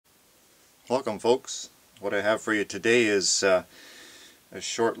Welcome folks. What I have for you today is a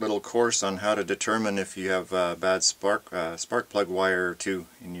short little course on how to determine if you have a bad spark plug wire or two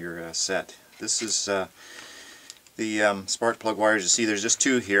in your set. This is the spark plug wires. You see there's just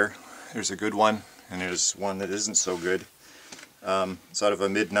two here. There's a good one and there's one that isn't so good. It's out of a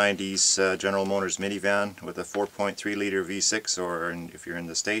mid-90s General Motors minivan with a 4.3 liter V6, or if you're in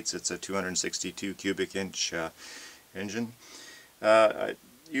the States it's a 262 cubic inch engine.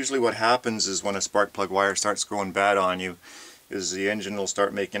 Usually what happens is when a spark plug wire starts going bad on you is the engine will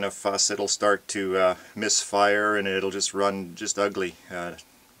start making a fuss. It'll start to misfire and it'll just run just ugly,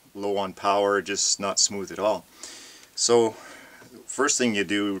 low on power, just not smooth at all. So first thing you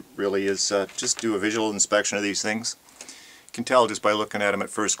do really is just do a visual inspection of these things. You can tell just by looking at them at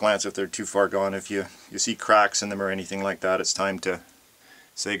first glance if they're too far gone. If you see cracks in them or anything like that, it's time to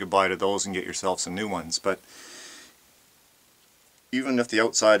say goodbye to those and get yourself some new ones. But even if the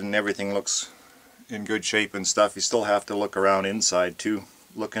outside and everything looks in good shape and stuff, you still have to look around inside too.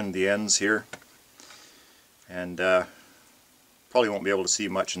 Look in the ends here, and probably won't be able to see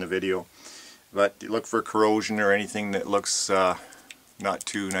much in the video, but look for corrosion or anything that looks not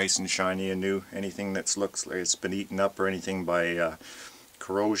too nice and shiny and new. Anything that looks like it's been eaten up or anything by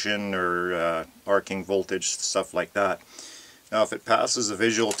corrosion or arcing voltage, stuff like that. Now if it passes a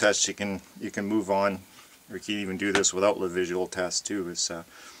visual test, you can move on. Or you can even do this without the visual test too, is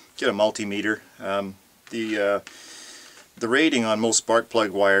get a multimeter. The rating on most spark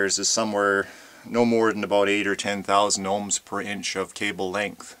plug wires is somewhere no more than about 8 or 10,000 ohms per inch of cable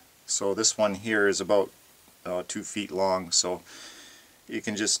length. So this one here is about 2 feet long, so you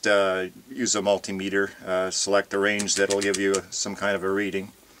can just use a multimeter, select a range that'll give you some kind of a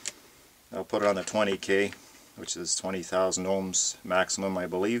reading. I'll put it on the 20K, which is 20,000 ohms maximum, I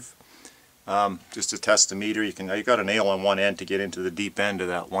believe. Just to test the meter, you got a nail on one end to get into the deep end of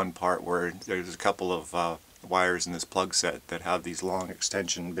that one part where there's a couple of wires in this plug set that have these long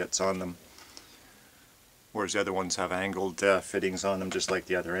extension bits on them, whereas the other ones have angled fittings on them just like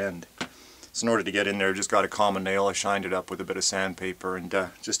the other end. So in order to get in there, just got a common nail. I shined it up with a bit of sandpaper, and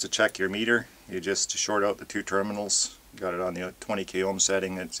just to check your meter, you just short out the two terminals. Got it on the 20K ohm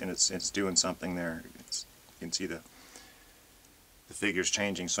setting, and it's doing something there. You can see the figures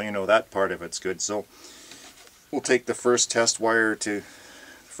changing, so you know that part of it's good. So we'll take the first wire to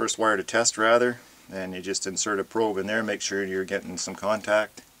test rather, and you just insert a probe in there, make sure you're getting some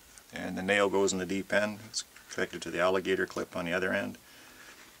contact, and the nail goes in the deep end. It's connected to the alligator clip on the other end.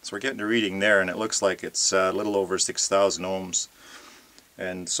 So we're getting a reading there, and it looks like it's a little over 6,000 ohms,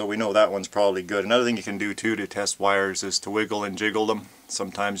 and so we know that one's probably good. Another thing you can do too to test wires is to wiggle and jiggle them.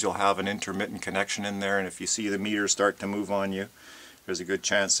 Sometimes you'll have an intermittent connection in there, and if you see the meter start to move on you, there's a good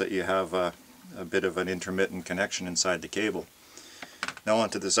chance that you have a bit of an intermittent connection inside the cable. Now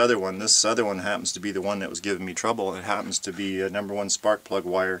on to this other one. This other one happens to be the one that was giving me trouble. It happens to be a #1 spark plug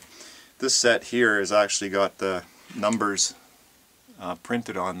wire. This set here has actually got the numbers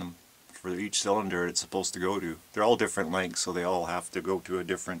printed on them for each cylinder it's supposed to go to. They're all different lengths, so they all have to go to a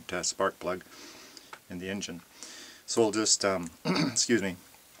different spark plug in the engine. So we'll just excuse me,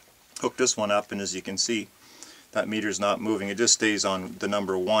 hook this one up, and as you can see, that meter's not moving. It just stays on the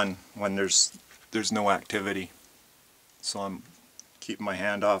 #1 when there's no activity. So I'm keeping my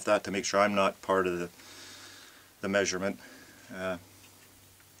hand off that to make sure I'm not part of the measurement.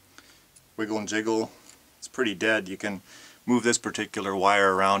 Wiggle and jiggle. It's pretty dead. You can move this particular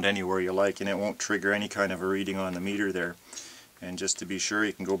wire around anywhere you like and it won't trigger any kind of a reading on the meter there. And just to be sure,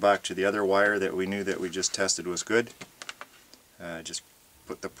 you can go back to the other wire that we knew that we just tested was good. Just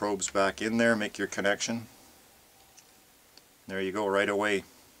put the probes back in there, make your connection. There you go, right away.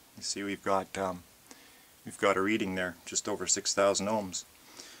 You see we've got a reading there, just over 6,000 ohms.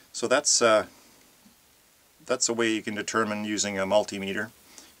 So that's a way you can determine using a multimeter,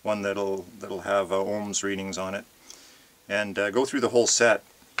 one that'll have ohms readings on it, and go through the whole set.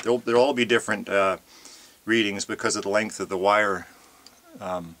 There'll all be different readings because of the length of the wire,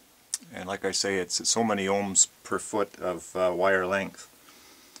 and like I say, it's so many ohms per foot of wire length.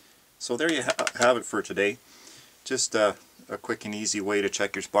 So there you have it for today. Just a quick and easy way to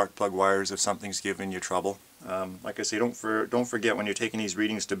check your spark plug wires if something's giving you trouble. Like I say, don't forget when you're taking these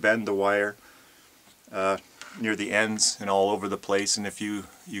readings to bend the wire near the ends and all over the place, and if you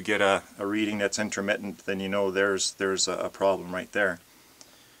get a reading that's intermittent, then you know there's a problem right there.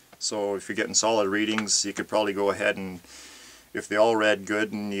 So if you're getting solid readings, you could probably go ahead, and if they all read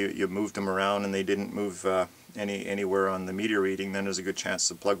good and you moved them around and they didn't move anywhere on the meter reading, then there's a good chance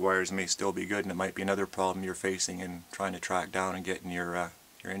the plug wires may still be good, and it might be another problem you're facing in trying to track down and getting your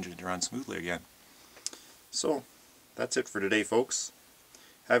engine to run smoothly again. So that's it for today, folks.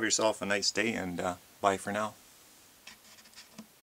 Have yourself a nice day, and bye for now.